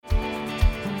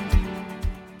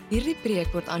Hierdie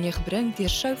preek word aan jou gebring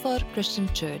deur Shofar Christian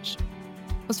Church.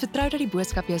 Ons vertrou dat die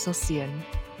boodskap jou sal seën.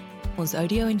 Ons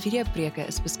audio en video preke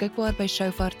is beskikbaar by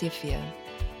Shofar TV.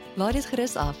 Laat dit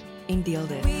gerus af en deel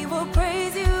dit. We will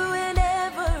praise you in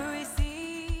every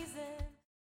season.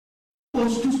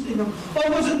 Ons toestemming,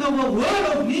 of was het nou wel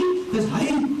hoor of nie, dis hy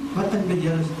wat in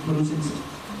beheer is, broers en susters.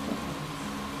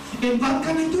 En wat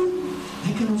kan hy doen?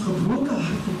 Hy kan ons gebroke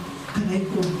harte, kan hy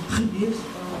kom genees.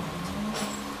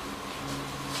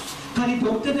 Kan die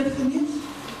dokter dit genees?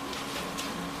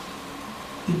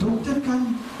 Die dokter kan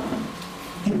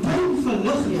die pyn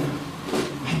verlig, ja.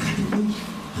 Hy kan dit nie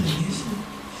genees nie.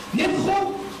 Net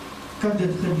God kan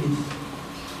dit genees.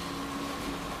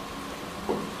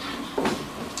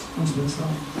 Ons bid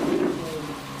saam.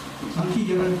 Dankie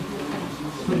Here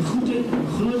vir die goedheid en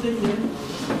grootheid, Here.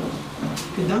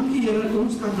 En dankie Here dat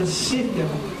ons kan besef,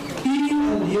 Here, U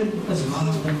alleen is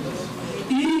waardig.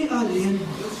 U alleen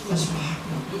is waardig.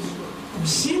 Kom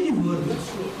sê die woorde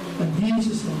in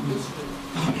Jesus naam.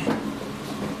 Amen.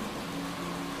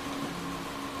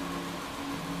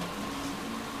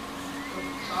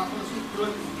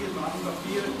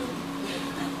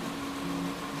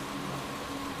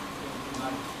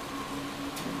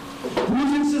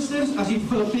 Broers en susters, as jy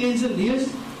Filippense lees,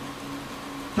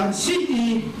 dan sien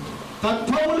jy dat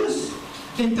Paulus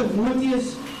en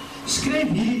Timotheus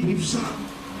skryf hierdie brief saam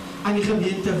aan die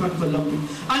gemeente van Filippi,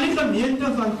 aan die gemeente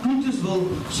van Kloetuswil,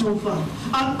 Shofar,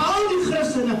 aan al die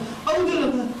Christene,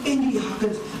 ouderlinge en die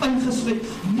diakens ingesluit.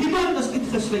 Niemand is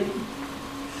uitgesluit.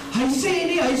 Hy sê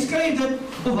nie, hy skryf dit,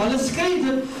 of hulle skryf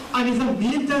dit aan die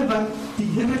gemeente wat die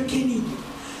Here ken nie.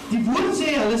 Die woord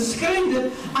sê, hulle skryf dit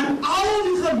aan al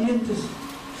die gemeentes.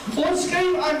 Ons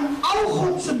skryf aan al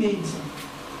Godse mense.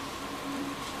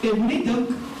 En moet nie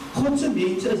dink, Godse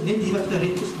mense is net die wat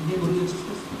gered is, nie broers en susters.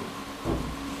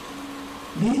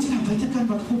 Mense aan buitekant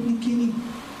wat God nie ken nie,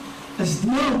 is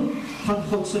deel van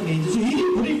Godse mense. So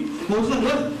hierdie brief word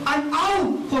gerig aan al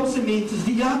Godse mense,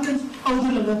 die diakens,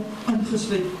 ouderlinge,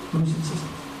 ingesluit, broers en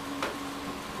susters.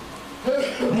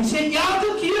 Hy sê,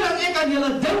 elke keer as ek aan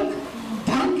julle dink,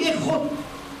 dank ek God.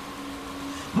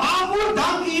 Waarvoor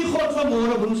dank u God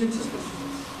vanmorgen, broers en susters?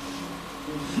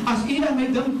 As u aan my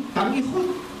dink, dank u God.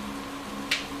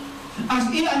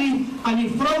 As u aan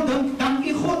die vrou dink, dank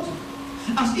u God.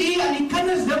 As u aan die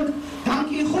kinders dink, dank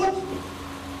u God.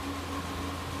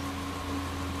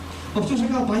 Of soos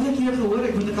ek al baie keer gehoor,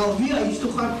 ek moet ek alweer huis toe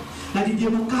gaan, dat die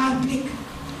die mekaar plek,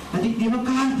 dat die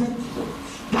mekaar bid.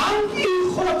 Dank u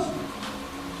God,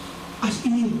 as u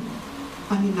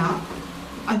aan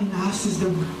die naastes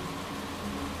dink.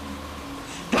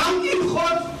 Dank u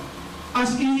God,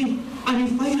 as u aan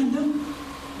die vyand dink.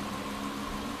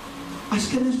 As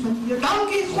kinders van u,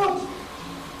 dank u God.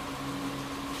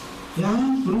 Ja,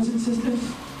 broers en susters,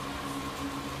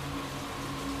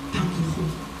 dank u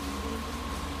God.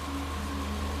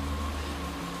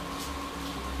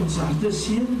 Ons hart is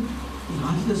seer, die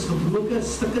hart is gebroken,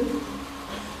 stikkend.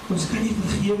 Ons kan nie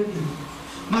vergewe nie.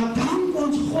 Maar dank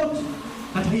ons God,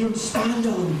 dat hy ons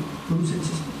staande hou, broers en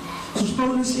susters. Soos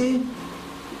Paulus sê,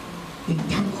 ek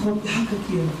dank God elke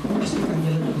keer, as ek aan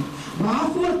julle doen.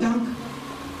 Waarvoor dank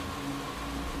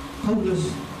Paulus,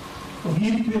 of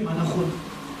hierdie twee manne God?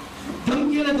 Dink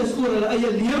julle dit is oor hulle eie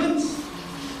lewens?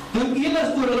 Dink julle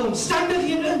is oor hulle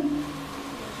omstandighede?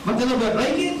 Wat hulle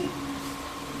bereik het?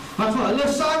 Wat vir hulle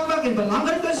saak maak en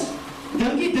belangrik is?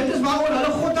 Dink jy dit is waaroor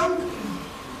hulle God dank?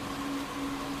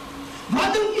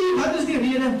 Wat dink jy, wat is die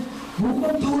rede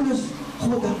hoekom Paulus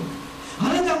God dank?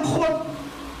 Hulle dank God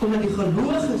omdat die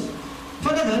gelowiges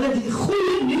vandat hulle die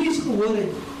goeie nuus gehoor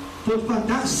het, tot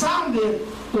vandag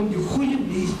saamwerk om die goeie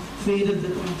nuus verder te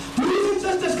bring. Broers en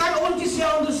susters, kan ons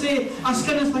dieselfde sê as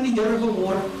kinders van die Here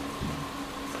vanmorgen.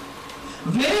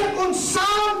 Werk ons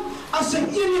saam as 'n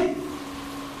eenheid,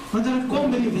 want dit kom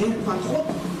by die werk van God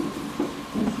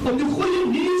om die goeie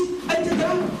nuus uit te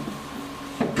dra.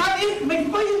 Kan ek my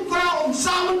vyand vra om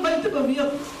saam met my te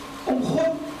beweeg om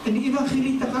God in die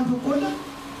evangelie te gaan verkondig?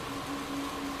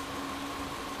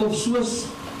 Of soos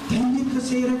David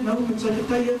gesê het nou met sy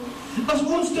getuie, as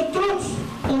ons te trots,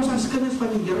 ons as kinders van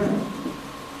die Here,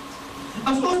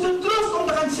 as ons te trots om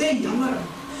te gaan sê jammer,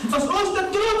 as ons te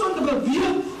trots om te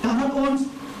beweeg, dan moet ons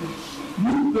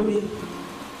moet beweeg.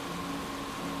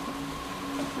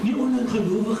 Nie onder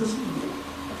gelowiges nie,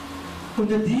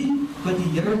 onder die wat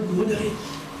die Here nodig het.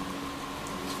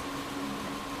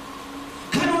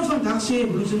 Kan ons vandag sê,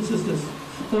 broers en susters,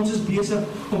 ons is besig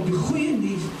om die goeie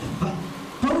nuus wat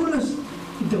Paulus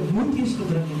en Timotheus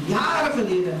gebring het, jare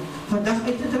gelede, vandag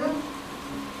uit te dra?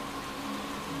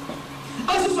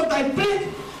 As ons op die plek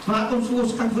waar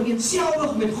ons kan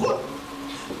vereenselwig met God,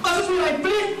 as ons op die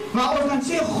plek waar ons kan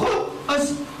sê, God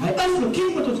is, hy is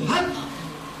bekend met ons hart,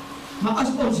 maar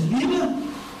as ons lewe,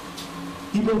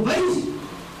 die bewys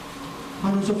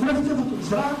van onze vrugte wat ons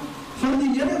dra, van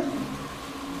die Here,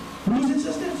 broers en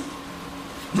susters,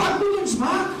 wat moet ons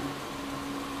maak?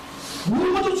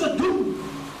 Hoe moet ons het doen?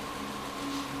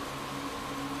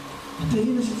 Want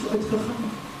daarheen is het so uitgegaan.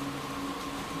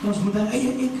 Ons moet een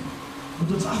eie ek,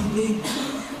 moet ons afleeg.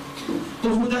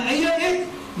 Ons moet een eie ek,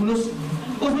 ons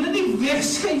moet het nie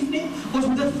wegskyf nie, ons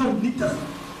moet het vernietig.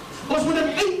 Ons moet het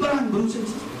uitbrand, broers en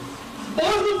susters.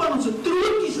 Ons moet van onze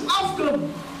troonkies afklim,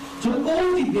 sodat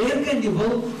ons die werke en die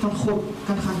wil van God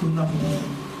kan gaan doen na die.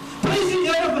 Prys die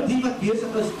Here vir die wat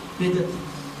besig is met dit.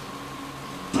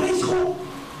 Prys God,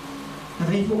 dat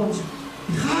hy vir ons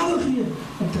die gawe gee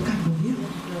om te kan beweeg.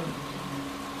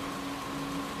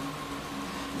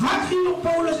 Wat gee nog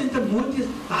Paulus en Timotheus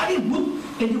daar die moed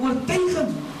en die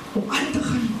oortuiging om aan te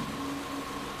gaan?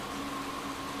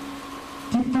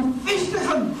 Die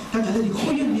bevestiging dat hulle die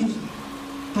goeie nuus,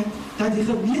 dat die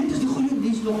gemeentes die goeie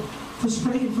nuus nog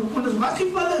versprei en verkondig. Wat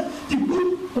gee hulle die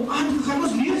moed om aan te gaan?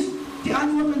 Ons lees die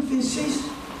antwoord in vers 6.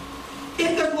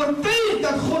 Ek is oortuig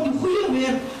dat God die goeie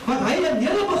werk wat hy in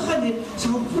julle begin het,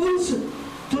 sal voortsit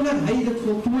totdat hy dit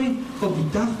voltooi op die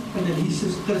dag wanneer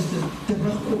Jesus Christus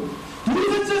terugkom.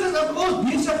 Broers en susters, as ons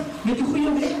besig met die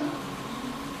goeie werk,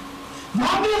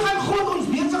 waarmee gaan God ons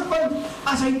besig vind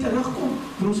as hy terugkom,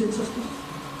 broers en susters?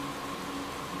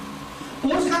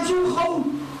 Ons kan so gauw,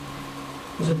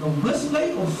 as het nou mislei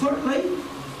of verlei,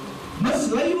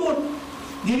 mislei word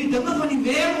deur die dinge van die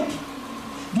wêreld,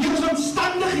 deur ons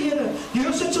omstandighede,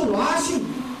 deur ons situasie,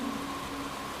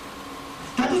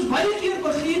 dat ons baie keer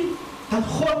begin dat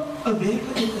God 'n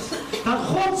werklikheid is, dat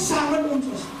God saam met ons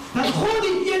is, dat God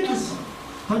die een is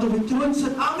wat op die troon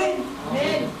sit. Amen.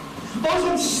 Amen. Ons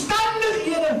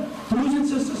omstandighede, broers en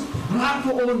susters, raak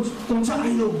vir ons onze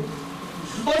eiendom.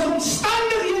 Ons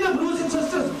omstandighede, broers en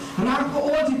susters, raak vir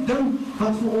ons die ding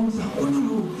wat vir ons daar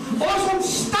onderhou. Ons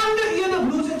omstandighede,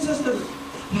 broers en susters,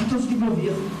 laat ons die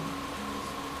beweging.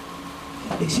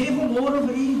 Ek sê vanmorgen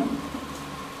vir u,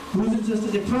 broers en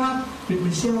susters, ek praat met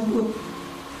myself ook.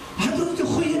 Laat ons die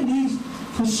goeie nuus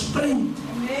versprei,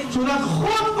 sodat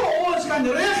God vir ons kan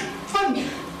recht vind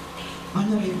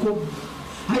wanneer hy kom.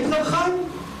 Hy het gegaan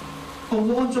om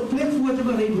vir ons 'n plek voor te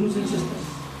berei, broers en susters.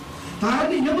 Daar in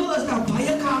die hemel is daar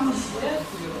baie kamers.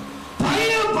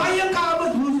 Baie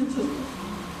kamers, broers en susters.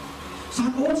 Sal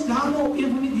ons daar nou op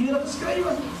een van die deure geskryf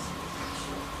word?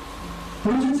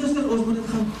 Broers en susters, ons moet dit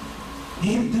gaan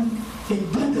herdink en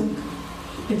bedink.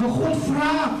 En vir God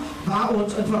vra waar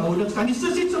ons in verhouding staan. Die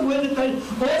sussie se woorde tyd,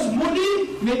 ons moet nie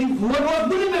met die woord, ons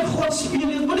moet nie met God speel,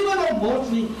 ons moet nie met hom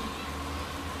word nie.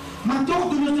 Maar toch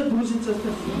doen ons dit, broers en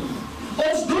susters.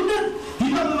 Ons doen dit,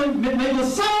 die wat met my wil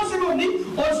saam sê of nie,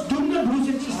 ons doen dit, broers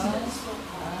en susters.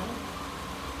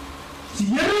 As die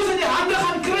Here ons in die hande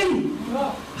gaan kry,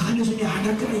 gaan ons in die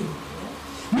hande kry.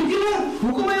 Weet julle,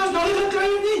 hoekom hy ons nou nie gekry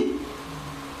het nie?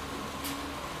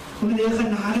 Omdat hy 'n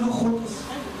genadige God is.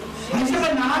 Hy is 'n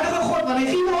genadige God, want hy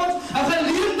gee ons 'n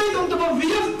geleentheid om te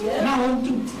beweeg na hom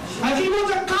toe. Hy gee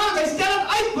ons 'n kans, hy stel het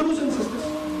uit, broers en susters.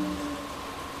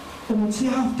 Om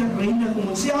onsself te reinig, om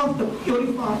onsself te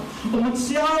purify, om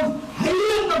onsself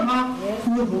heilig te maak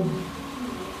voor hom.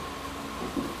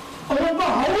 Om 'n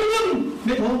behouding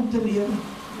met hom te lewe.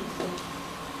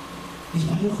 Dis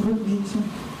baie groot mense,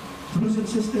 broers en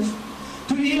susters.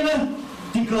 Toe julle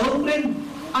die girlfriend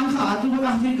aangehardloop het,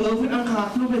 agter die girlfriend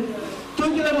aangehardloop het,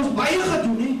 toe julle ons baie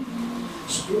gedoen het,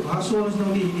 waar sou ons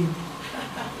nou nie?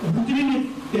 Moet jy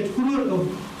net vroeger of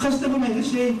gister vir my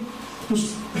gesê,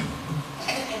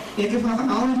 ek het gaan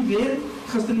haal in die weer,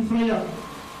 gister die Vrydag.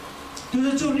 Toe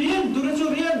dit so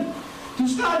reën, toe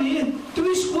staan hier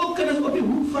 2 skoolkinders op die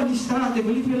hoek van die straat, ek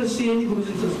wil nie vir julle sê nie, broers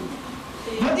en susters,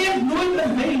 wat ek nooit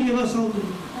in my lewe sal doen.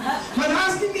 Maar daar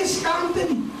is nie meer skaamte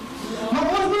nie. Maar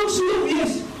ons moet ook so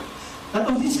wees, dat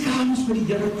ons nie skaam is vir die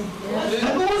Here nie.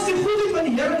 Dat ons die goedheid van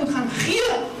die Here moet gaan gee,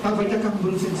 wat wij kan,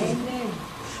 broers en susters.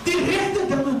 Die regte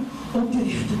dinge, om die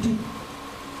regte te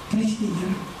prys die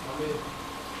Here.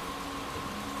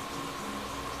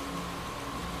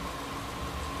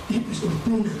 Ek is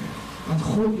oortuig dat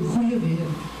God die goeie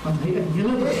werk wat hy in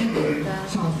julle begin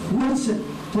sal voortsit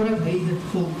totdat hy dit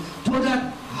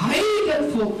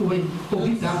voltooi op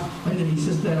die dag wanneer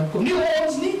Jesus terugkom. Nie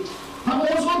ons nie, maar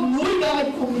ons wil nooit daar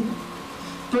kom nie.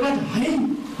 Totdat hy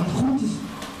wat goed is,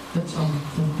 dit sal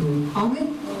voltooi. Amen.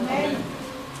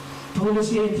 Paulus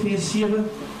sê in vers 7,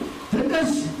 dit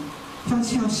is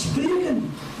vanselfsprekend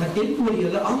dat ek oor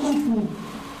julle almal voel,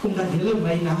 omdat julle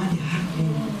my na die hart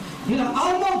neem. Julle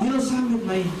almal deel saam met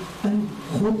my in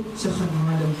God se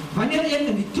genade. Wanneer ek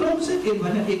in die tronk sit en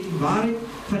wanneer ek die waarheid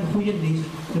van goeie nuus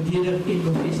verdedig en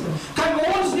bevestig, kan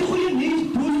ons die goeie nuus,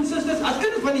 broers en susters, as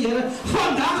kinders van die Here,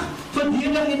 vandag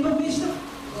verdedig en bevestig.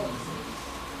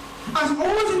 As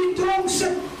ons in die tronk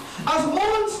sit, as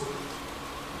ons,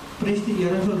 prys die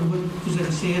Here vir Ruben, soos hy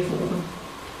gesê het vanoggend.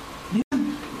 Nee,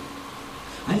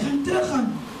 hy gaan teruggaan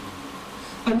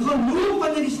en geloof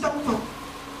wanneer die stap vat.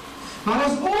 Maar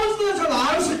as ons nie ons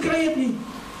salaris gekry het nie,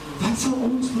 wat sal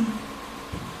ons maak?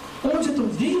 Ons het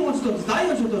ons die, ons het ons die,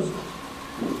 ons het ons...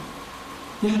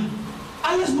 Ja,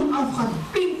 alles moet afgaan.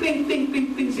 Ping, ping, ping, ping,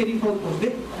 ping, sê die volk ons,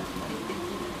 weet?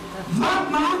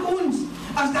 Wat maak ons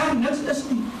as daar niks is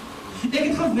nie? Ek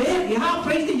het gewerk, ja,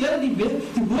 prys die Here,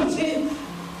 die woord sê,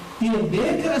 die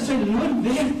werker is sy loon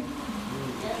werd.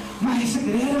 Maar is ek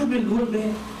regtig my loon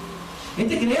werd?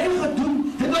 Het ek regtig gedoen?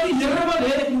 Het wat die Here wil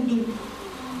hê ek moet doen?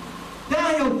 Ja,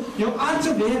 jou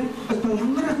aardse werk is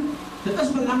belangrik. Dit is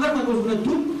belangrik wat ons moet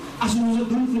doen, as ons het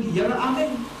doen vir die Here,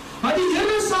 amen. Maar die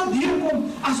Here sal deurkom,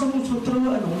 as ons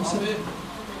vertroue in hom sit.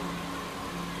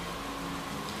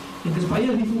 Ek is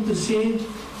baie lief om te sê,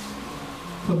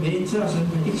 vir mense, as ek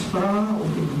my iets vraag, of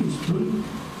ek iets doen,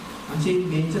 dan sê die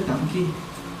mense, dankie.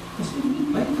 As ek nie,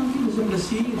 baie dankie, dis 'n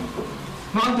plesier.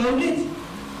 Maar onthou net,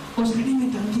 ons gaan nie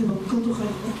met dankie winkel toe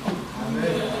gaan.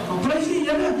 Maar prys die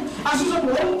Here, as ons op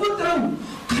hom vertrou,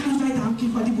 kan ons daai dankie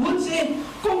vat. Die woord sê,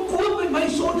 kom koop met my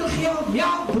sonder geld,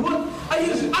 ja, brood,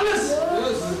 eiers, alles.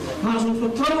 Maar as ons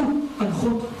vertrou in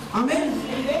God, amen.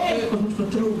 Ons moet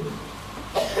vertrou.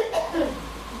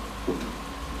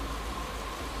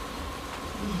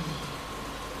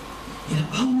 Ja,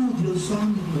 almal deel saam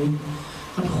met my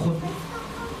aan God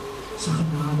se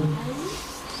genade.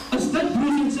 Is dit,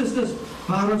 broers en susters,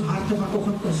 waar ons harte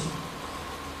vanoggend is?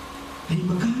 By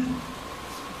mekaar.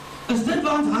 Is dit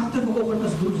waar ons harte vanoggend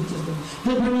is, broers en susters?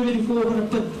 Dit bring my weer die volgende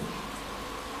punt.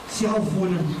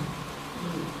 Selfwoning.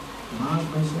 Waar is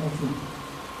my selfwoning?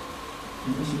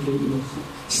 En as jy dit is.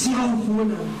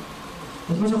 Selfwoning.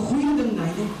 Dit was 'n goeie ding,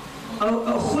 nee.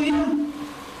 'n goeie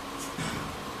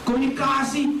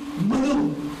kommunikasiemiddel.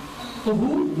 Of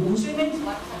hoe sê mens?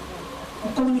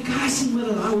 'n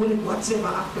kommunikasiemiddel, hoor ek WhatsApp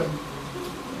agter.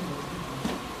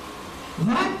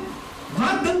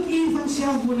 Wat dink u van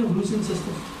selfwoning, broers en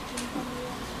susters?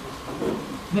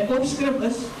 My opskrif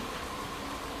is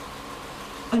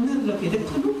innerlik, het ek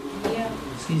genoem? Ja.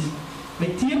 Precies. My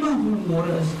thema van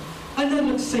môre is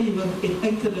innerlik suiwer en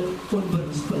uiterlik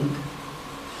onberispelijk.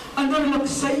 Innerlik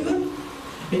suiwer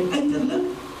en uiterlik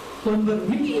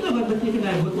onberispelijk. Wat beteken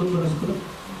hy woord onberispelijk?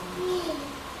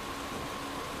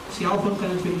 Selfwoning kan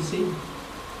het vir u sê.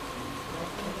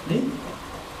 Nee?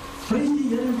 Prys die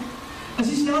Here. As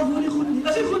jy selfwoning goed nie,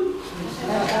 as jy goed.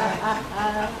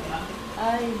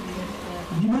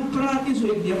 Niemand praat nie, so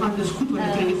ek neem aan, dis goed, want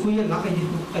ek krijg die goeie lach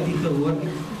uit die gehoor.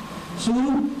 So,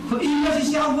 vir u as jy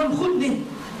selfwoning goed nie.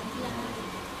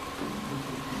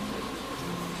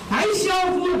 Hy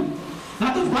selfwoning,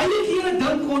 laat ons baie kere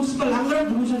dink, ons is belangrik,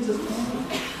 broers en susters.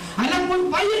 Hy laat ons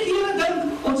baie kere dink,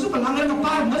 ons is belangrik, 'n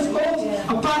paar miskalls,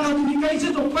 'n paar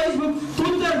notifications op Facebook,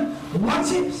 Twitter,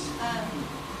 WhatsApps.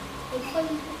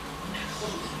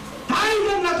 Hy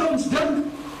wil laat ons dink,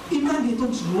 iemand het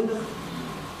ons nodig.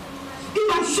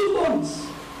 Iemand soek ons.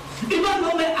 Iemand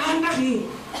wil my aandag hê.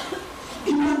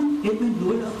 Iemand het my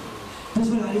nodig. Dis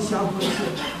wat hy self wil sê.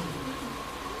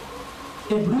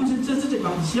 En broers en susters, ek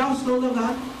mag self skuldig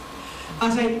aan.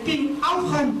 As hy ping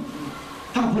afgaan,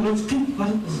 dan wil ons kyk wat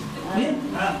het is. Nee?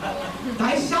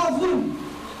 Hy selfwoon.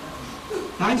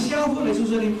 Hy selfwoon, hy soos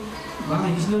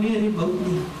hy is nou nie in die bout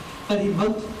nie. In die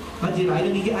bout, wat die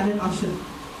leiding nie aan en afsit.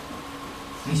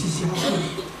 Hy sê selfwoon.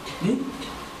 Nee?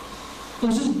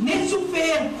 Ons is net so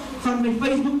ver van my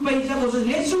Facebook page af, ons is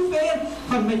net so ver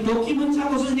van my documents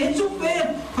af, ons is net so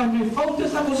ver van my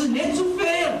foto's af, ons is net so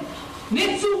ver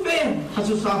as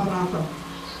ons afraad af.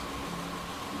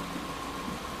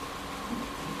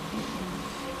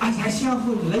 As hy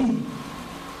selfwoon lei,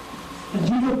 en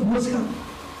die boodskap,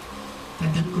 dan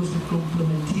dink ons te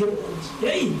komplementeer ons.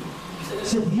 Jy,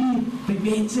 sit hier by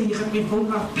mense, jy gaan my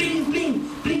phone af, pling, pling,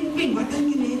 pling, pling, wat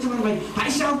dink die mense van my? Hy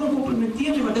selfwoon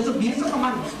komplementeer my, want dis 'n besige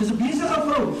man, dis 'n besige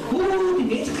vrou. Die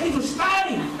mense kan nie verstaan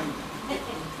nie.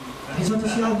 Hy sal dit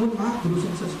selfwoon maak, broers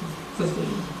en susters.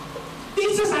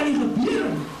 Iets is aan die gebeur.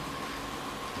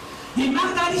 Jy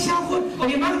mag daar die selfwoon, of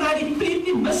jy mag daar die pling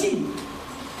nie missie.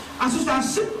 As ons daar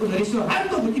sit, in 'n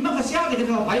restaurant of met iemand gesels, ek het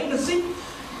al baie gesien,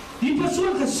 die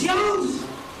persoon gesels,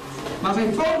 maar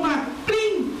sy phone maak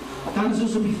pling, dan is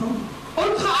ons op die phone.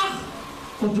 Ongeag,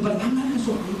 of die belangrijk is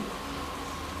of nie.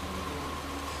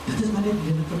 Dit is maar net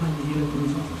lelike maniere,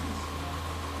 broers en susters.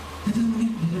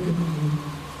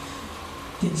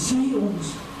 tensy ons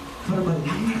vir 'n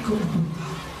belangrike oproep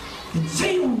wag.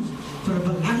 Tensy ons vir 'n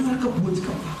belangrike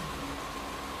boodskap wag.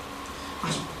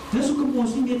 As dis hoekom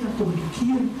ons nie meer kan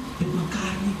kommunikeer met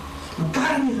mekaar nie.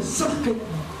 Mekaar in die gesig kyk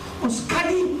nie. Ons kan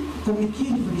nie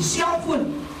kommunikeer nie vir die selfoon.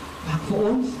 Maar vir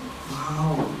ons,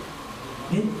 wauw.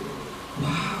 Net,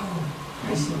 wauw.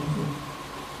 Hy selfoon.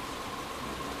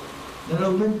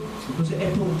 Daarom, dit is 'n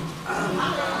Apple.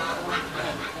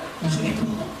 Dit is 'n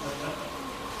Apple.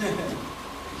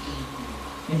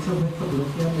 Ek sal net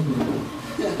verblok ja met dit.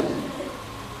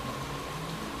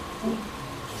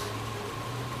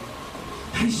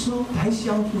 Hy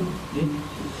selfoon, net.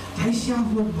 Hy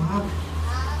selfoon maak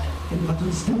en wat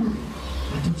ons doen,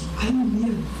 dat ons al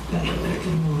meer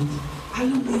belangriker word. Al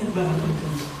meer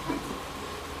belangriker.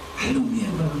 Al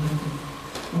meer belangriker.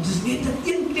 Ons is net 'n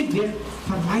klik weg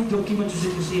van my document, soos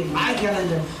ek gesê het, my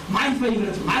calendar, my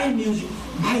favorites, my music,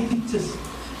 my pictures.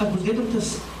 Ek moet net op te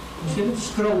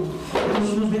scroll. En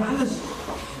ons moet weer alles.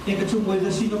 Ek het so mooi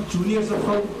gesien op Junior se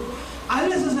fout.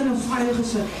 Alles is in 'n file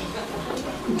gesit.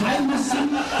 Daai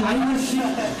musiek,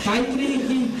 daai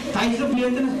kreetjie, daai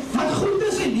gebeurtenis. Wat goed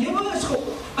is in lewe is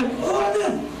in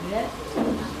orde.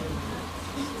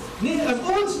 Nee, as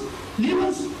ons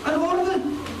lewens in orde,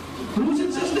 broers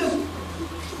en susters,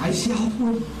 hy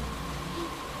selfoon.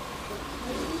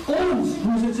 Ons,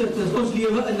 broers en susters, ons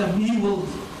lewe in 'n new world.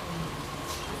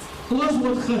 Ons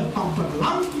word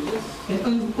geamperland en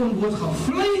ons word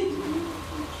gevlei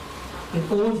en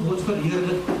ons word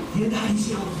verheerlik deur daai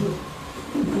selfoon.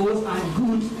 Because I'm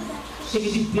good. Ek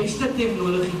het die beste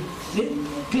tegnologie. Net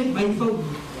klik my foon.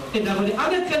 En dan wil die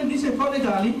ander kind nie sy foon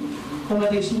uithaal nie, omdat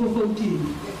hy so 'n foutjie het.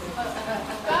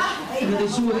 Omdat hy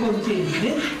so 'n foutjie het,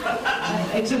 net.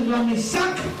 Ek sê nou my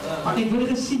sak, want ek wil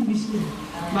gesien miskien.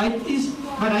 Maar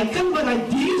hy kind wat hy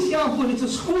die selfoon het, 'n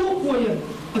skoolpooier,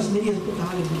 is nie eens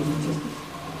betaal nie.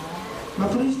 Maar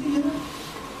prys die Here.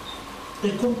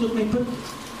 Ek kom tot my punt.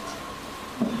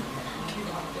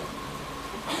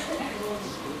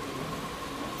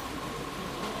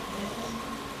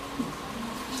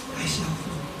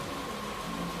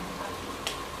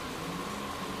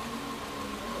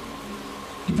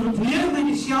 Die probleem met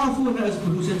die selfone is,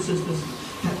 broers en susters,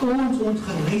 dat ons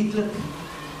ongeleidelik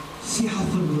self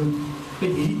verloor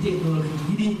met hierdie tegnologie,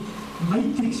 hierdie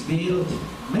matrix wêreld,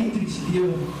 matrix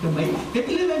lewe. Het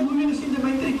julle my movie gesien, The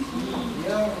Matrix?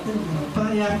 Ja. 'n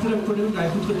paar jaar terug kon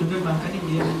ek goed gedoen het, maar kan nie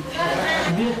meer.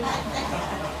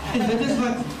 En dit is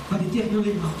wat die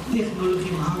tegnologie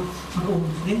maak van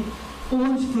ons, né?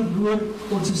 Ons verloor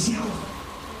ons self.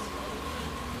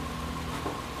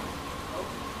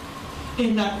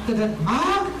 En dat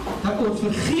maak dat ons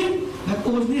vergeet dat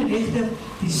ons nie regtig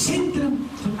die sentrum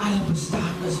van alle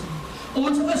bestaan is.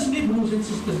 Ons is nie, broers en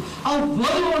susters, al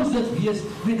wil ons dit wees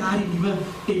met daardie nuwe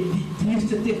en die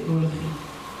duurste tegnologie.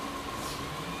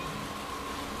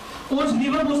 Ons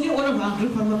lewe mos nie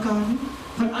onafhanklik van mekaar nie,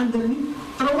 van ander nie.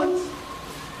 Trouwens,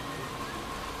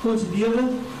 ons lewe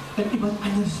in iemand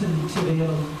anders se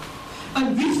wêreld.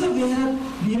 In wie se wêreld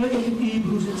lewe ek en u,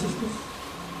 broers en susters?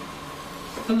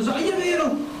 In ons eie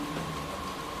wêreld.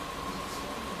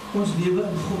 Ons lewe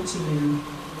in God se wêreld.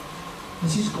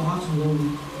 This is God's world.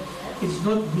 It's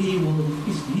not me world,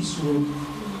 it's His world.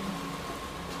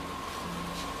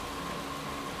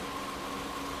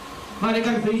 Maar ek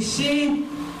kan vir u sê,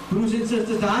 broers en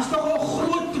susters, daar is nog 'n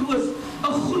groot troos,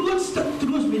 'n groot stuk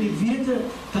troos met die wete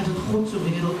dat dit God se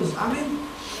wêreld is. Amen.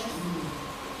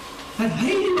 En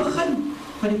hy die begin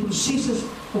van die proses is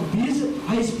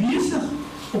hy is besig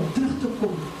om terug te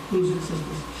kom, broers en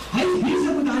susters. Hy is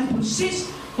besig met daardie proses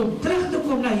om terug te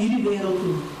kom na hierdie wêreld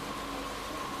toe.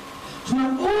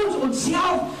 Sodat ons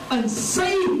onsself in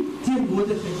sy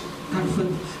teenwoordigheid kan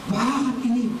vind. Waar gaan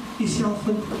u uself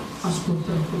vind as God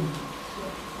terugkom?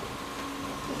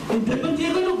 En dit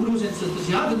beteken ook, broers en susters,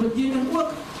 ja, dit beteken ook,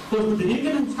 ons moet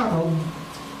rekenskap hou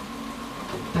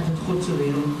dat het God se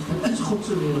wêreld is. Dit is God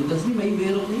se wêreld. Dit is nie my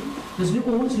wêreld nie. Dit is nie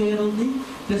ons wêreld nie.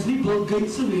 Dit is nie Bill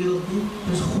Gates se wêreld nie.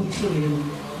 Dit is God se wêreld.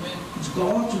 It's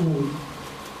God's world.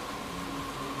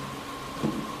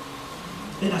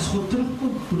 En as God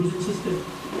terugkom, broers en susters,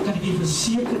 kan ek u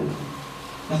verseker,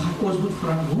 dan gaan ons moet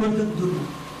verantwoordelik doen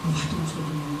wat ons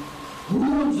gedoen het.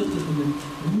 Hoe ons dit gedoen het,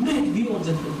 met wie ons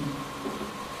dit gedoen het.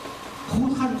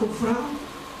 God gaan kom vra,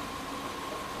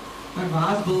 en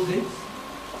waar is Bill Gates?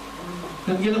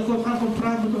 Dan julle God gaan kom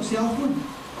praat met ons selfoon.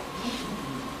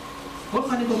 God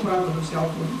gaan nie kom praat met ons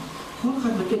selfoon. God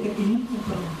gaan met ek en u kom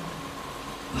praat.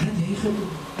 Wat het hy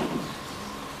gedoen?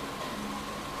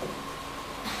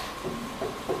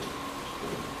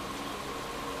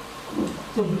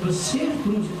 Ons besef,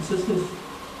 broers en susters,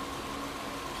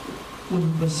 ons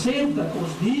besef dat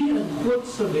ons nie in God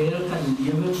se wêreld kan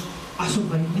lewe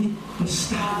asof hy nie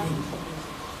bestaan nie.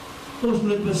 Ons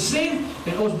moet dit besef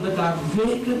en ons moet dit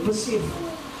daadwerklik besef.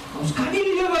 Ons kan nie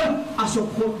lewe asof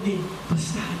God nie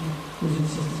bestaan nie. Broers en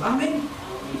susters, amen.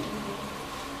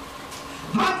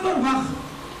 Wat verwag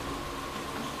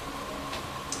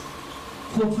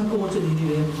God van ons in hierdie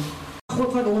wêreld? God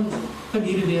van ons in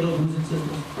hierdie wêreld, broers en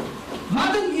susters.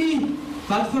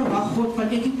 Wat verwag God van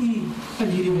ek en u in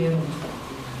hierdie wêreld?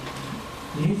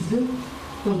 Liefde,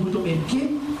 ons moet hom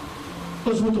erken,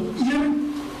 ons moet hom eer,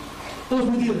 ons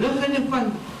moet die riglyne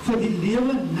van vir die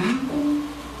lewe nakom.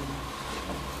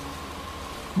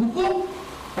 Hoekom?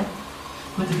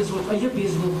 Want dit is wat eie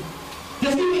besigheid.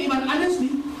 Dis nie met iemand anders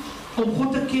nie, om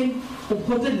God te ken, om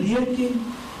God te leer ken,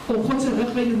 om God se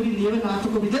riglyne vir die lewe na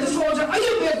te kom. Dit is vir ons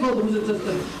eie besigheid, broers en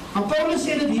susters. En Paulus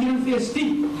sê dit hier in vers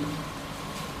 10.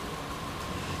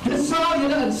 Dit sal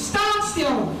julle in staat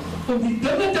stel om die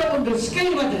dinge te onderskei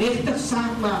wat regtig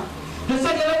saak maak. Dit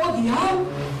sal julle ook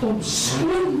help om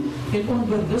skoon en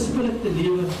onberispelik te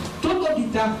lewe tot op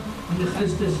die dag wanneer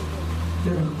Christus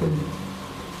terugkom.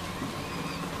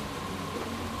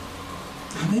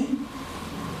 Amen.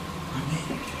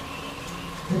 Amen.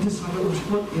 Dit is wanneer ons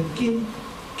God erken,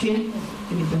 ken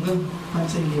en die dinge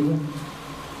van sy lewe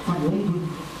van hom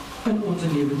doen in ons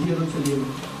lewe, deur ons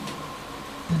lewe.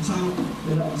 Dit sal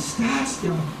julle in staat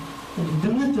stel om die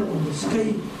dinge te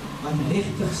onderskei wat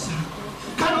regtig saak.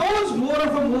 Kan ons vanmôre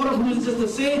broers en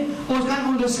susters sê, ons kan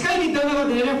onderskei die dinge wat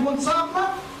regtig vir ons saak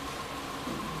maak?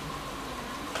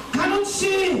 Kan ons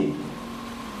sê,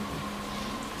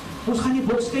 ons gaan die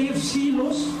boksky FC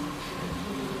los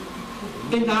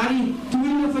en daar die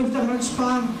R250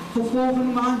 spaar vir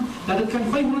volgende maand, dat dit kan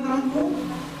R500 word?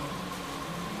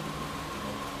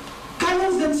 Kan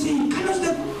ons dit sê? Kan ons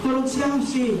dit vir onsself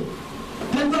sê?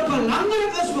 Dat wat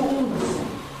belangrik is vir ons,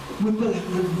 moet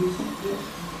belangrik wees.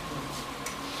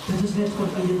 Dit is net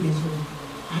God eie besigheid.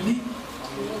 Amen.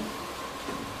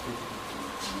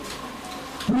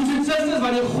 Broers en susters,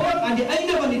 wanneer God aan die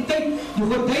einde van die tyd die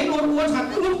gordyn oor ons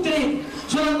gaan ooptrek,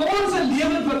 sodat ons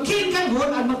lewe bekend kan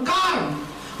word aan mekaar,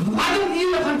 wanneer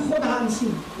eeuwig gaan God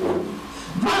aansien?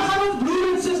 Wat gaan ons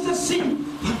broers en susters sien?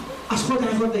 As God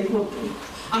hy gordyn ooptrek.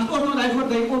 As ons nou hy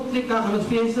gordyn ooptrek, dan gaan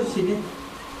ons vensters sien, he?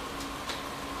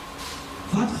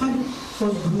 Wat gaan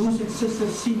ons broers en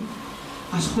susters sien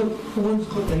as God ons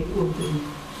gordyn ooptrek?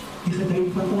 Die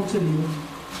gordyn van ons lewe.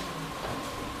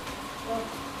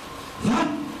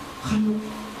 Wat gaan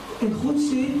en God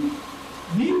sê,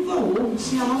 nie vir hom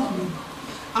self nie,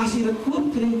 as hy dit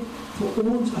ooptrek vir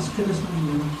ons as kinders van die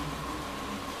Here.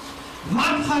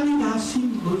 Wat gaan jy daar sien,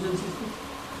 broers en susters?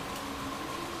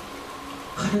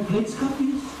 Gaan dit blydskap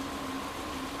wees?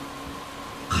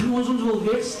 Gaan ons wil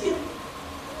wegsteek?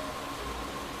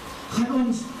 Gaan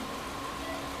ons,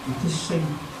 wat is sy,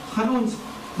 gaan ons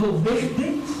wil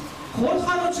wegdink? God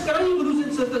gaan ons kry, broers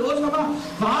en susters, ons gaan maar,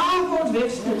 waar ons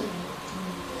wegsteek?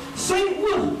 Sy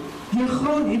oog, die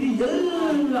grond, die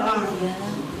hele aarde.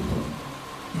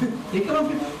 Ek kan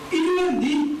ook, iedereen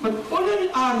die, wat onder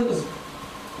die aarde is,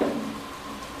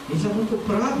 jy sal moet op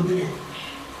praat doen.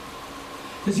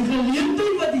 Dis die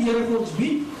geleentheid wat die Here vir ons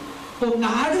bied, om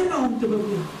nader na hom te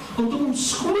beweeg, om te hom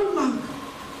skoon maak,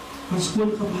 maar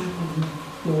skoon gemaak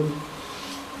word.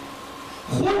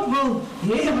 God wil,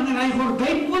 wanneer hy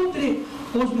gordyn ooptrek,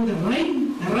 ons moet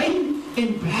rein en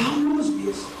blaamloos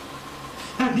wees.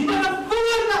 Dat niemand een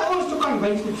vinger na ons toe kan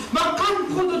wys nie, maar kan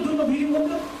God dit doen op hierdie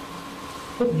oomblik?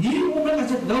 Op hierdie oomblik,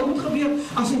 as dit nou moet gebeur,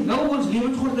 as hy nou ons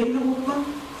lewensgordyne oopmaak,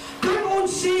 kan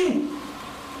ons sê,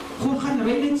 God gaan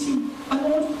reinheid sien in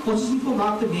ons is nie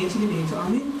volmaakte mense nie, mense,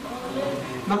 amen.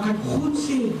 Maar kan God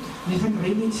sê, hy gaan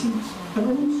reinheid sien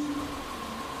in ons?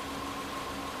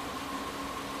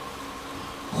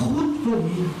 God wil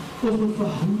hier, ons moet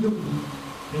verhouding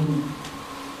doen.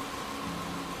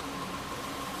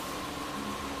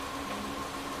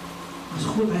 As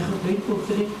God hy gordyn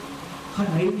optrek,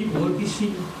 gaan hy die woordjies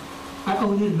sien, en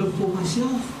al die lucht voor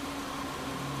myself.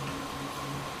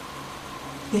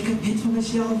 Ek het net van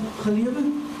myself gelewe.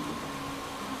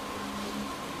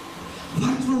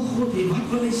 Wat wil God hê? Wat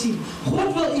wil hy sien?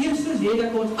 God wil eerstens hê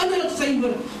dat ons innerlik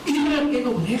suiwer, eerlik en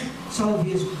opreg sal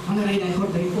wees, wanneer hy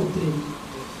gordyn optrek.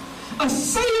 'n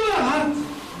suiwer hart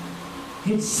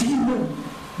het suiwer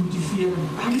motivering.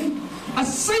 Amen. 'n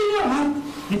suiwer hart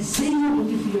het suiwer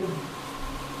motivering.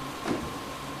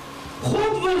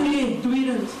 God wil hê,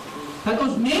 tweedens, dat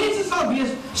ons mense sal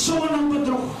wees sonder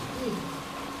bedrog.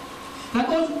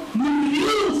 Dat ons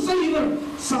moreel suiwer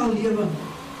sal lewe.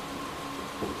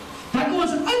 Dat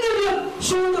ons innerlik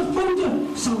sonder foute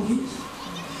sal wees.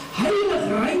 heilig,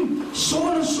 rein,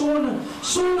 sonder sonde,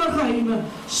 sonder geheime,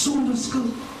 sonder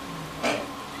skuld.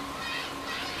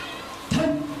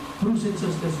 Dit, broers en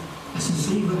susters, is 'n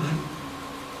suiwer hart.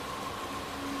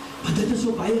 Maar dit is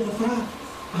so baie gevra.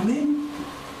 Amen.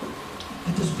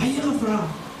 Dit is baie gevra.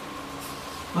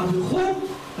 Maar by God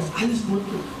is alles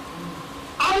moontlik.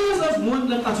 Alles is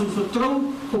moontlik as ons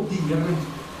vertrou op die Here.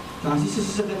 Daar is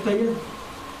Jesus se getuie.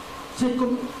 Sy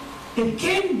kom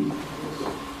erken.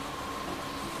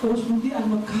 Ons moet nie aan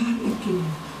mekaar erken.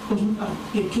 Ons moet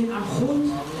erken aan God.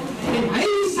 En hy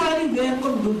sal die werk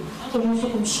kom doen om ons te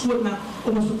kom skoonmaak,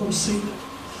 om ons te kom suiwer.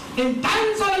 En dan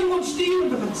sal hy ons stuur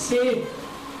en gaan sê,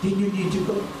 then you need to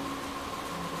go.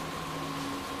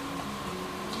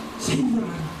 Suiwer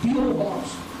hart, pure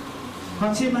hearts.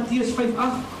 Wat sê Matteus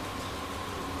 5:8?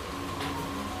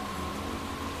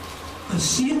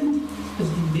 Geseënd is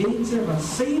die mense wat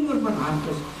suiwer van hart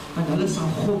is, want hulle sal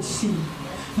God sien.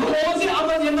 Maar ons nie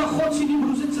almal eendag God sien, die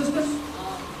broers en susters.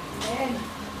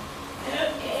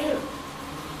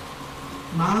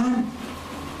 Maar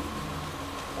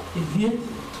ek weet,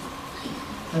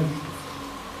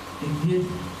 dit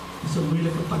is 'n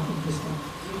moeilike pad om te stap.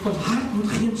 Ons hart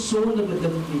moet geen sonde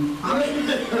bedink nie.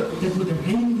 Dit moet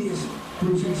rein wees,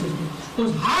 broers en susters.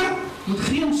 Ons hart moet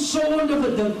geen sonde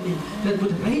bedink nie. Dit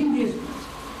moet rein wees.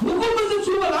 Hoekom is dit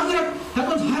so belangrik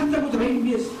dat ons harte moet rein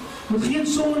wees? Moet geen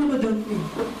sonde bedink nie.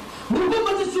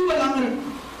 Hoekom is dit so belangrik?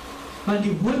 Want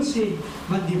die woord sê,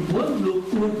 want die mond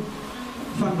loop oor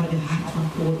van wat die hart van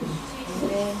God is.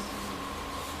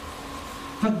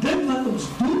 Van dit wat ons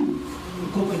doen,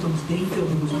 kom uit ons denke,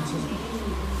 broers en susters.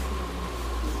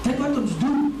 Dit wat ons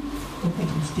doen, kom uit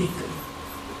ons denke.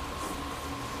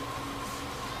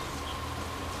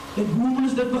 En hoe moet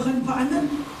ons dit begin verander?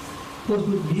 Ons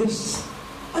moet weer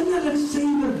innerlik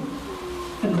suiwer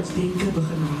in ons denke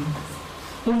begin raak.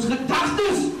 Ons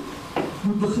gedagtes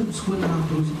moet begin skoon raak,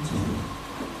 broers en susters.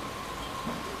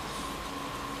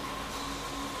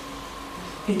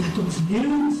 En dat ons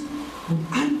lewens moet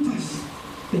aanpas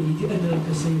by die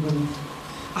innerlike suiwering.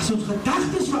 As ons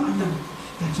gedagtes verander,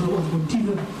 dan sal ons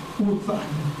motiewe ook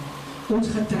verander. Ons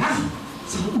gedrag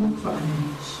sal ook verander.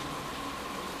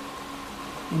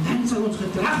 En dan sal ons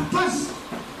gedrag pas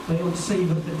by ons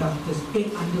suiwer gedagtes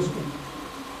en andersom.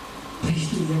 Prys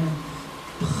die Here.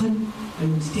 Begin by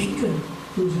ons denke,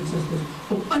 broers en susters,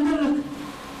 om innerlik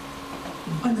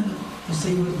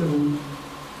gesuiwer te word.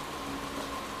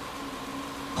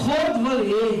 God wil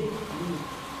hê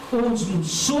ons moet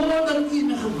sonder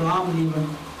enige blaam lewe.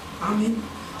 Amen.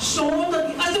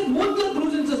 Sonder, as dit moontlik,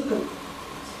 broers en susters.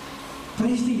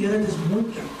 Prys die Here, dit is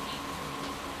moontlik.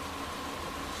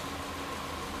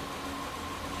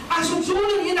 As ons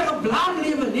sonder enige blaam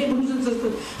lewe, nee, broers en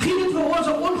susters, gee dit vir ons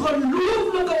 'n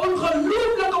ongelooflike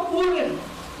voorreg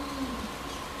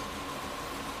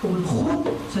om in God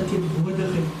se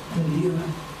teenwoordigheid te lewe.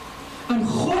 In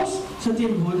God se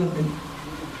teenwoordigheid.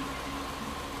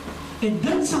 En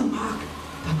dit sal maak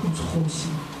dat ons God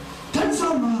sien. Dit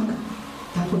sal maak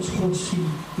dat ons God sien,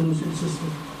 broers en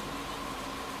susters.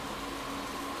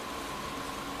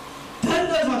 Dit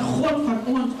is wat God van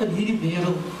ons in hierdie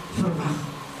wêreld verwag.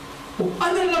 Om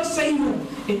innerlik suiwer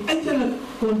en uiterlik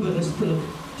onberispelik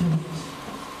te wees.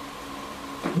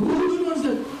 Hoe doen ons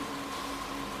dit?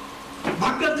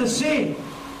 Maklik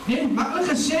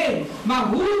gesê, maar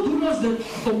hoe doen ons dit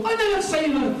om innerlik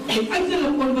suiwer en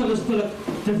uiterlik onberispelik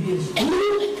te wees?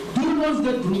 Hoe doen ons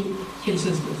dit, broers en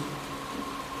susters?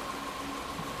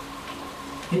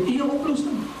 Het u 'n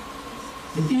oplossing?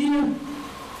 Het u 'n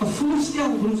voorstel,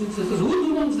 broers en susters? Hoe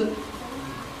doen ons dit?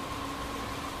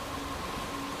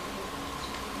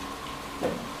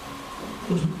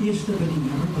 Ons moet eers by die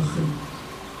Here begin.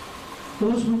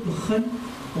 Ons moet begin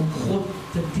om God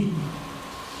te dien.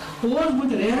 Ons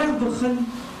moet regtig begin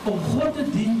om God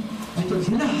te dien met ons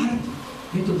hele hart,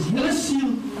 met ons hele siel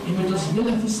en met ons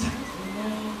hele verstand.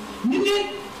 Nie net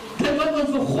dit wat ons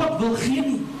vir God wil gee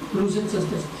nie, broers en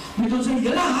susters. Met ons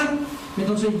hele hart, met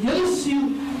ons hele siel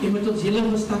en met ons hele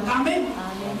verstand. Amen.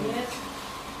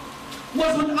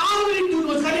 Ons moet alweer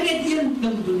doen, ons gaan nie net een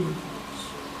ding doen nie.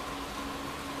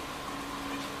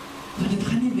 Want dit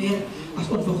gaan nie weer as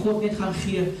ons vir God net gaan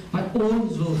gee wat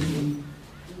ons wil gee.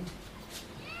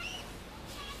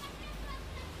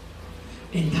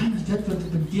 En dan is dit wat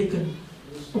het beteken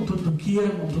om tot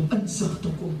bekering, om tot insig te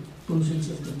kom, broers en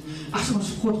susters. As ons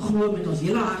God glo met ons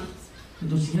hele hart,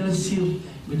 met ons hele siel,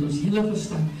 met ons hele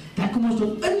verstand, dan kom ons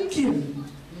tot inkeer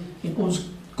en ons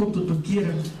kom tot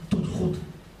bekering tot God.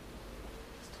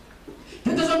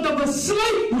 Dit is om te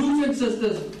besluit, broers en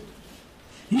susters,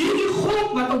 hierdie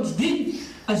God wat ons dien,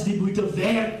 is die moeite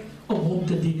werd om hom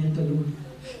te dien en te doen.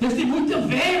 Dis die moeite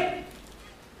werd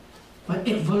Want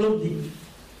ek wil hom nie.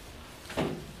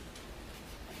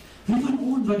 Wie van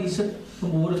ons wat hier sit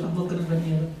vanmôre is almal kinders van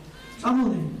die Here? Is almal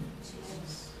nie.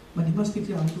 Maar die steek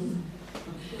jy hand op.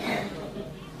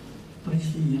 Prys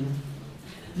die Here.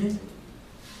 Nee?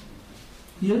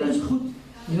 Die Here is goed.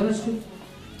 Die Here is goed.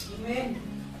 Amen.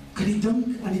 Kan jy dink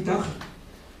aan die dag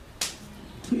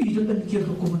toe u dit 'n keer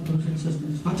gekom het, broers en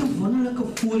susters? Wat 'n wonderlike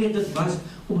voorreg dit was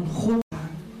om God te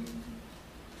aan.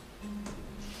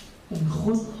 Om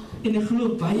God, en ek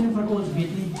glo baie van ons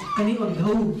weet nie, kan nie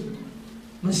onthou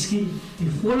miskien die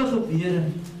volle gebeure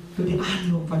tot die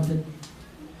aanloop van dit.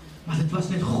 Maar dit was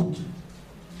net goed.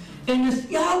 En is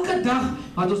elke dag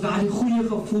wat ons daardie goeie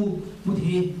gevoel moet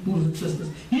hê, broers en susters.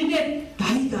 Nie net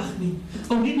daai dag nie,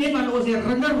 of nie net wanneer ons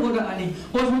herinner word aan nie.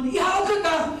 Ons moet elke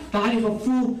dag daardie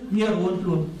gevoel meer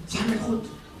rondloop. Saam met God.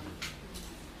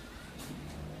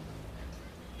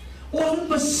 Ons moet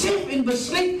besef en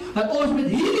besluit dat ons met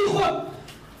hierdie God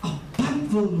 'n pad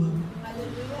wil loop.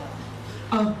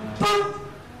 'n pad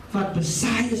wat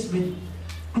besaai is met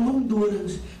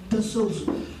klomdorings, tussels,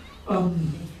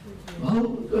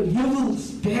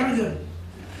 heuwels, berge.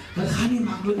 Dat gaan nie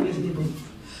maklik wees nie,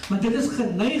 maar dit is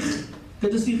geneig.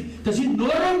 Dit is die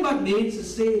norm wat mense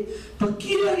sê,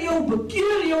 bekeer jou,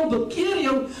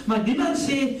 maar niemand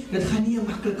sê, dit gaan nie 'n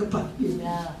maklike pad wees nie.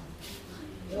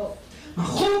 Maar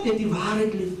God het die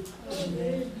waarheid lief.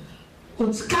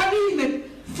 Ons kan nie met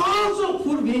valse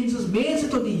voorwendsels mense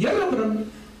tot die Here bring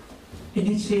en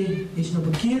net sê, jy's nou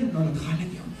bekeer, nou dat gaan nie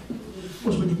jou.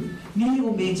 Ons moet nie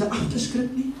om mense af te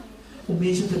skrik nie, om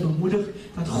mense te bemoedig,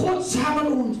 dat God saam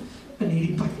met ons in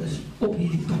hierdie pad is, op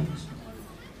hierdie pad is.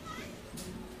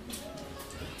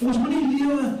 Ons moet nie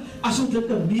lewe asof dit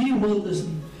 'n me-world is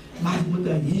nie, maar het moet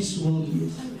 'n his-world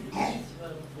wees.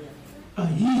 'n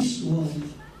his-world.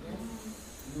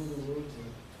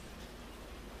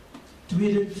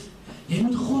 Tweede, jy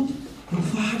moet God jou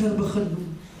Vader begin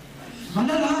noem.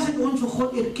 Wanneer laas het ons vir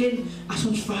God erken as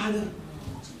ons Vader?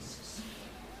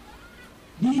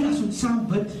 Nie as ons saam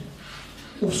bid,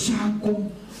 of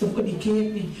saamkom, of in die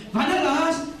kerk nie. Wanneer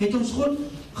laas het ons God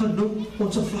genoem,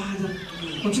 onze Vader,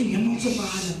 onze hemelse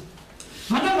Vader?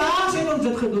 Wanneer laas het ons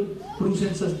dit gedoen, broers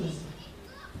en susters?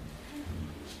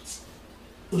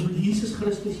 Ons moet Jesus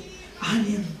Christus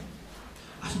aanneem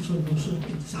as ons verlosser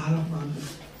en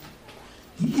zaligmaker.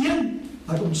 Die een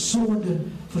wat ons sonde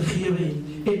vergewe het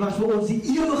en wat vir ons die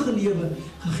ewige lewe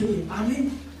gegee het.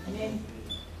 Amen. Amen.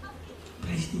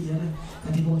 Prys die Here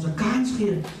dat hy ons 'n kans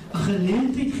gee, 'n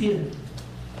geleentheid gee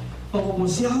om op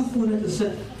onsself voor te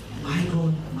sit. My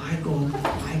God, my God,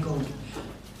 my God.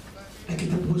 Ek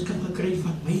het 'n boodskap gekry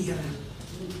van my Here.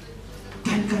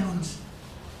 Dan kan ons,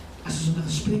 as ons in 'n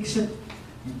gesprek sit,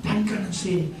 dan kan ons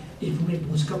sê, ek wil my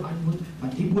boodskap aanmoed,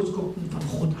 want die boodskap kom van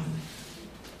God af.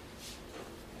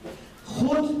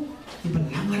 God, die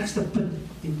belangrikste punt,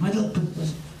 die middelpunt is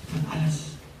van alles.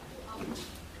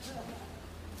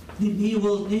 Nie my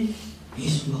wil nie,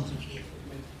 His wil.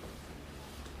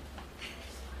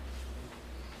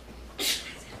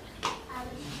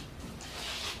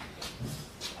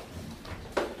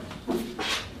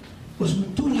 Ons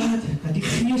moet toelaat dat die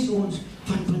Gees ons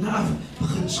van binne af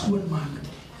begin skoonmaak,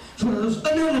 sodat ons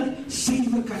innerlik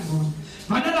suiwer kan word.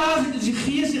 Wanneer laas het ons die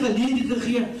Gees die geleentheid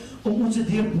gegee om ons te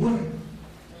deurboor,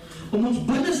 om ons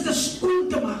binneste skoon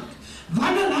te maak?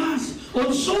 Wanneer laas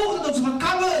ons sorg dat ons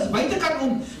vakamme is buitekant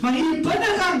om, maar hier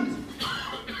binnekant.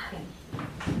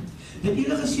 Het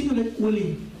julle gesien hoe dit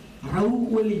olie, rou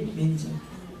olie, mense,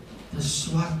 dit is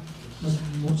swart, dit is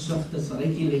mossig, dit is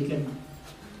reiki lekker.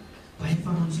 Baie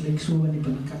van ons lyk so aan die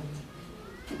binnenkant.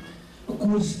 'n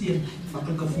Koorsteen,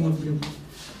 maklike voorbeeld.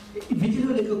 Weet julle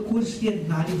wat ek 'n koorsteen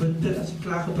na die winter as hy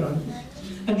klaar gebrand is?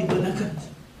 In die binnenkant.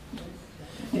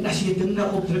 En as jy ding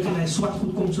daarop druk en hy swart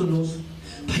goed kom so los,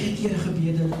 baie kere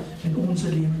gebeur dit in ons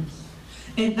lewens.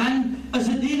 En dan is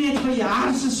dit nie net vir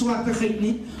jaar se swartigheid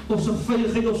nie, of so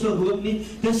veiligheid of so rook nie,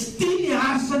 dis 10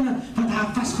 jaar sinne wat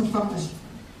daar vasgevang is.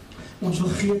 Ons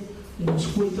vergeet om ons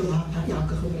skoon te maak na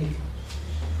elke gebruik.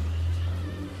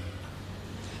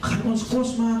 Gaan ons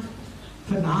kos maak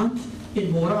vanaand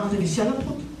en môre aan in dieselfde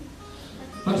pot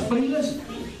wat vuil is?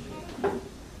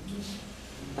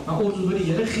 Maar ons wil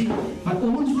die Here gee wat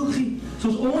ons wil gee,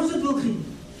 soos ons dit wil gee.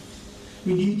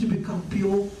 We need to become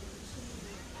pure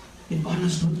and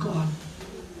honest with God.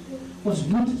 Ons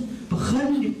moet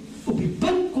begin op die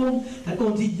punt kom dat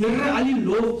ons die Here al die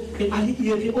lof en al die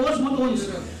eer gee. Ons moet ons,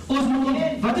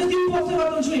 wat is die potte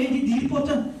wat ons so het, die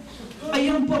dierpotte?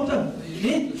 Eienpotte.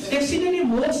 Nee? Ek sien in die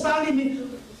mall staan die met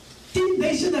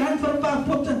 10.000 rand vir 'n paar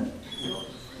potte.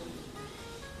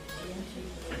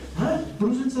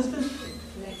 Broers en susters?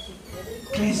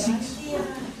 Classics.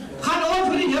 Gaan ons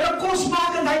vir die Here kos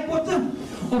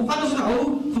Of wat ons hou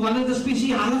vir wanneer dit 'n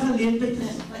spesiale geleentheid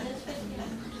is.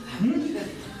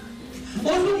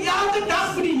 Ons moet elke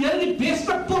dag vir die Here die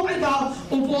beste pot uithaal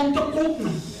om vir hom te koop.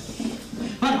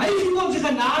 Want hy gee ons die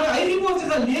genade, hy gee ons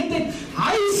die geleentheid,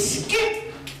 hy skep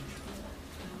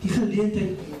die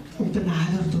geleentheid om te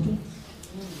nader tot hom.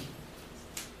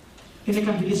 En ek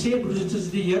kan jullie sê, broers en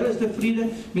susters, die Here is tevrede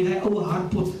met hy ou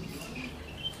hartpot.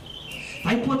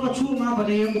 Hy pot wat so maak,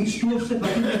 wanneer jy op die stoof sit,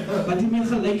 wat nie meer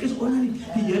gelyk is,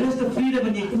 die Here is tevrede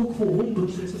wanneer jy ook vir hom,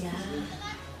 broers en susters.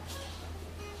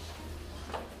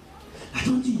 Laat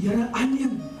ons die Here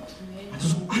aanneem, laat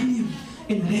ons hom aanneem,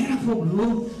 en regtig vir hom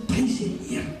loof, prys en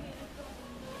eer.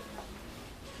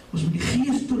 Ons moet die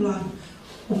Gees toelaat,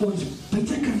 om ons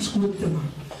buitekant skoon te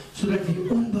maak, sodat die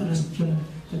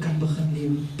onberustelike kan begin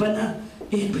lewe, binne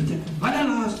en buitekant. Wanneer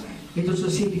laas het ons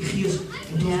gesê die Gees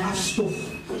moet ons afstof,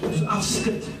 ons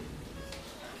afskit.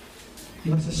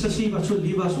 Die was 'n sussie wat so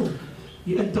lief was om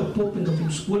die in te pop en op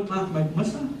hom skoon maak, maar ek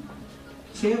mis haar.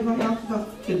 Sê haar maar elke dag,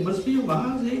 ek mis vir jou,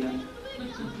 waar sê jy dat?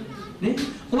 Nee?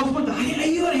 Ons moet daai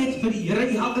eier het vir die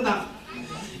Here elke dag.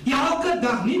 Elke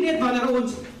dag, nie net wanneer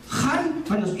ons gaan,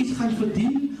 wanneer ons iets gaan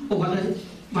verdien, of wanneer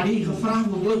jy gevra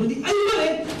word, ons moet die eier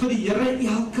het vir die Here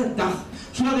elke dag,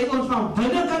 sodat hy ons van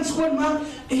binnekant skoonmaak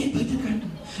en buitekant.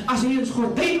 As hy ons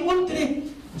gordyn ooptrek,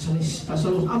 dan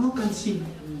sal ons almal kan sien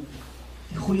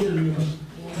die goeie lewe.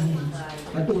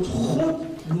 Dat ons God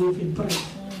loof en prys.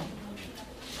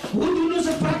 Hoe doen ons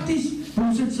dit prakties,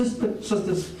 broers en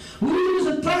susters? Hoe doen ons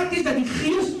dit prakties dat die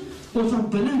Gees ons van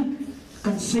binne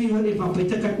kan suiwer en van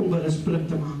buitekant onberisplik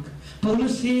te maak?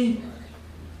 Paulus sê,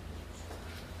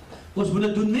 ons moet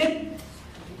dit doen net.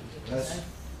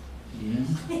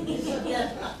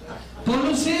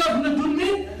 Paulus sê, ons moet dit doen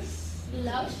net.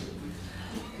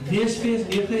 Lees vers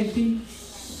 9 en 10.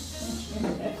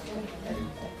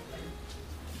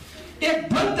 Ek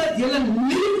bid dat julle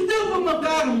liefde vir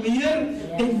mekaar meer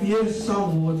en meer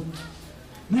sal word.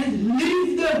 Met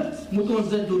liefde moet ons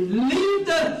dit doen.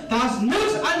 Liefde, daar is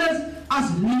niks anders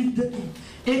as liefde.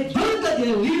 Ek bid dat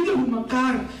julle liefde vir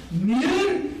mekaar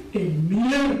meer en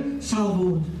meer sal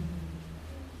word.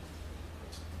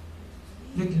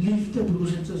 Met liefde,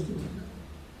 broers en susters.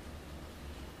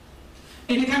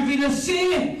 En ek kan vir julle sê,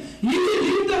 hierdie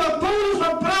liefde wat Paulus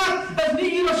van praat, is nie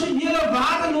irrasionele,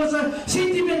 waardelose,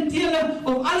 sentimentele,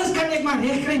 of alles kan ek maar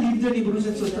regkry liefde nie, broers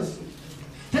en susters.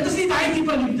 Dit is nie die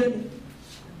type liefde nie.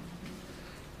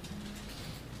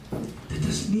 Dit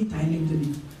is nie die liefde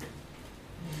nie.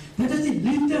 Dit is die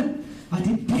liefde wat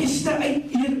die beste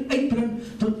uitbring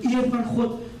tot eer van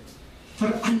God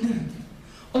verander.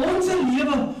 Onze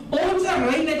lewe, onze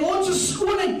reinheid, onze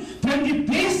skoonheid bring die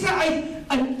beste uit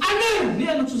in ander, nie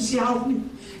in ons self nie.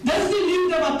 Dit is die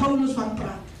liefde wat Paulus van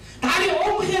praat. Daar die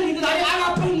omgee liefde, daar die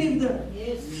agape liefde.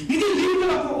 Nie die liefde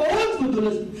wat vir ons bedoel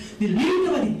is, die liefde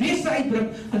wat die beste uitbring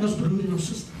in ons broer en ons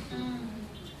suster.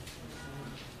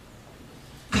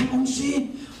 Kan ons sê,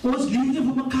 ons liefde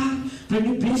vir mekaar bring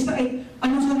die beste uit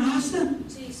in ons naaste?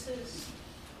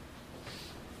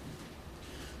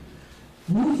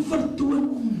 Hoe vertoon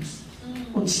ons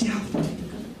onsself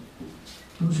buitekant?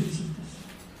 Broers en susters.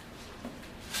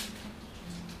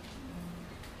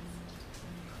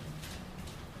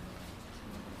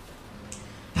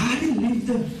 Daardie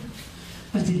liefde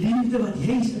is die liefde wat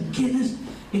jy in kennis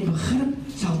en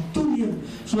begrip sal toeneem,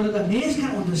 sodat 'n mens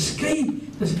kan onderskei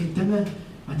tussen die dinge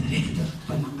wat regtig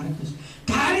belangrik is.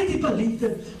 Daardie tipe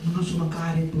liefde moet ons vir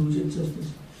mekaar hê, broers en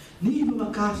susters. Nie vir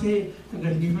mekaar sê,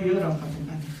 dan ek nie vir jou dan gaan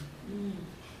nie.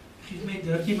 Geef my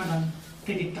drukkie, maar dan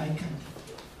kyk die tydkant.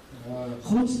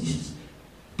 Godsdienst.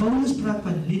 Paulus praat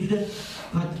van liefde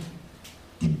wat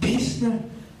die beste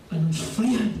in ons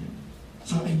vyand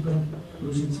sal uitbring,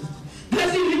 broers en susters. Dit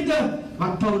is die liefde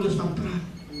wat Paulus van praat.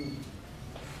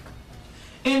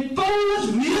 En Paulus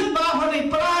weet waarvan hy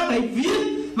praat, hy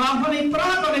weet waarvan hy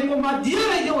praat, want hy kom maar deel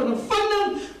uit die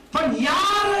ondervinding van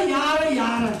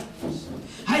jare.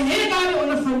 Hy het daar die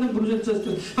ondervinding, broers en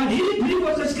susters, want hierdie brief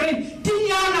was geskryf 10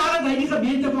 jaar nadat hy die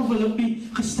gemeente van Filippi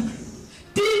gestig het.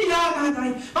 10 jaar nadat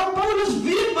hy, want Paulus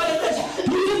weet wat het is.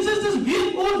 Broers en susters,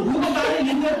 weet ons hoe om daardie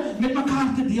liefde met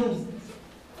mekaar te deel.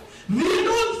 Weet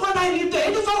ons van die liefde,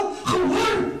 het ons al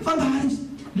gehoor van die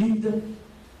liefde.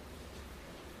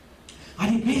 Wat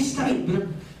die beste uitbring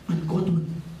aan God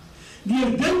doen.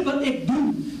 Deur dit wat ek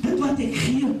doen, dit wat ek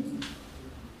gee.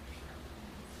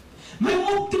 My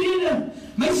optrede,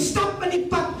 my stap in die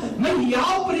pad, my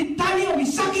help in die tannie om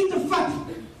die sakkie te vat,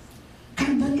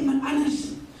 kan dit iemand anders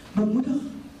bemoedig.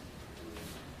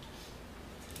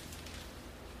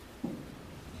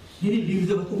 Hierdie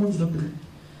liefde wat ons dink,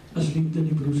 is liefde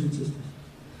die broers en susters.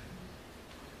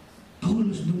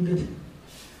 Paulus noem dit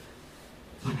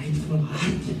het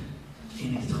volhard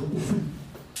en het geoefen.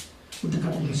 Want ek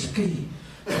kan onderskei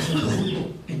tussen goed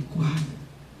en kwaad.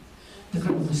 Ek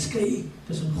kan onderskei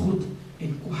tussen goed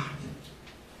en kwaad.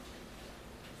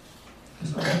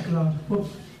 As alles klaar,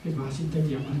 ek was in tyd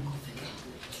jammer.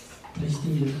 Prys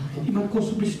die Here. Het iemand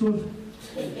kos op die stoof?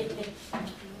 Prys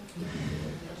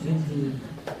die Here.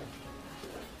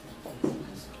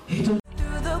 Het ons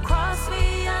Through the cross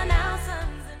we are now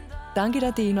sons and daughters. Dankie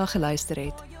dat jy hierna geluister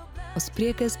het. Ons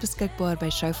preke is beskikbaar by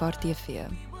Shofar TV.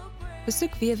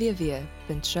 Besoek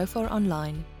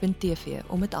www.shofaronline.tv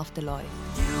om dit af te laai.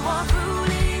 You are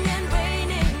ruling